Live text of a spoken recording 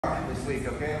week,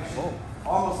 okay?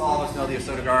 Almost all of us know the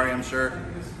Osoto gari, I'm sure.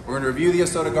 We're going to review the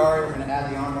Osoto gari. We're going to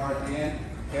add the armbar at the end,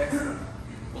 okay?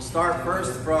 We'll start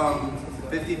first from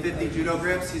 50-50 judo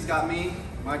grips. He's got me,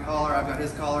 my collar, I've got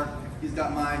his collar. He's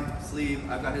got my sleeve,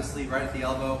 I've got his sleeve right at the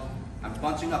elbow. I'm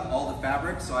bunching up all the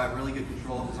fabric so I have really good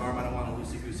control of his arm. I don't want a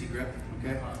loosey-goosey grip,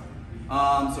 okay?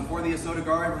 So for the Osoto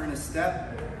gari, we're going to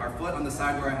step our foot on the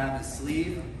side where I have his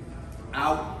sleeve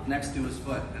out next to his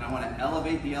foot. And I want to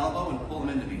elevate the elbow and pull him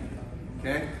into me,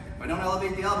 okay? If I don't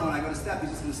elevate the elbow when I go to step,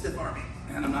 he's just going to stiff arm me,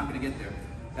 and I'm not going to get there.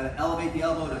 Got to elevate the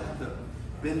elbow to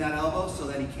bend that elbow so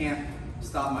that he can't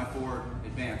stop my forward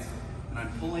advance. And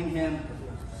I'm pulling him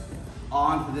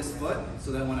onto this foot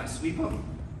so that when I sweep him,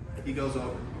 he goes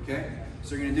over, okay?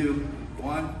 So you're going to do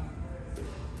 1,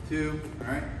 2, all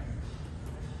right?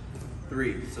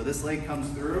 3. So this leg comes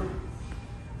through,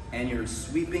 and you're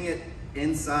sweeping it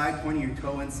inside, pointing your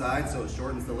toe inside so it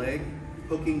shortens the leg,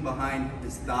 hooking behind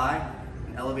his thigh,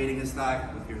 and elevating his thigh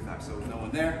with your thigh. So no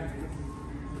one there,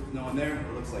 no one there.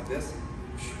 It looks like this.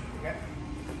 Okay.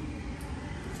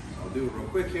 I'll do it real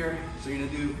quick here. So you're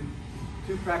gonna do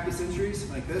 2 practice entries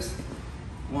like this.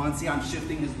 1, see I'm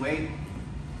shifting his weight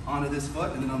onto this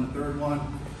foot, and then on the 3rd one,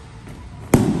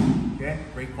 okay,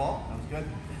 great fall, that was good.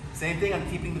 Same thing, I'm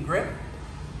keeping the grip,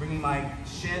 bringing my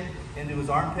shin into his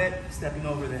armpit, stepping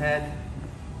over the head,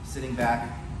 sitting back,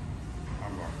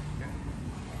 armbar. Okay.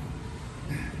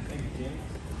 Thank you, James.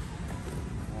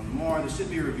 One more. This should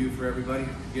be a review for everybody.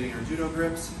 Getting our judo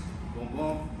grips. Boom,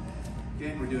 boom.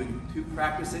 Okay, we're doing 2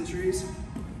 practice entries.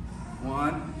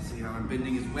 1, see how I'm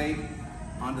bending his weight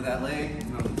onto that leg.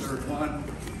 And on the 3rd one,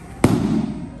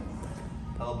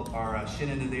 elbow, our shin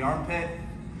into the armpit,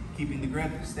 keeping the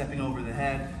grip, stepping over the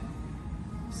head,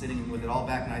 sitting with it all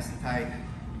back nice and tight.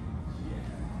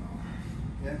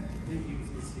 Okay.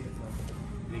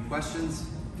 Any questions?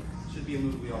 Should be a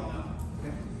move we all know.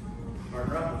 Okay.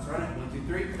 Partner up, let's run it. 1, 2,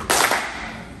 3.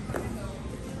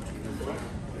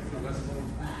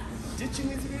 Did you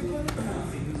need to be one?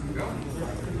 Go.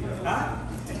 Huh?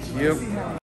 Yep.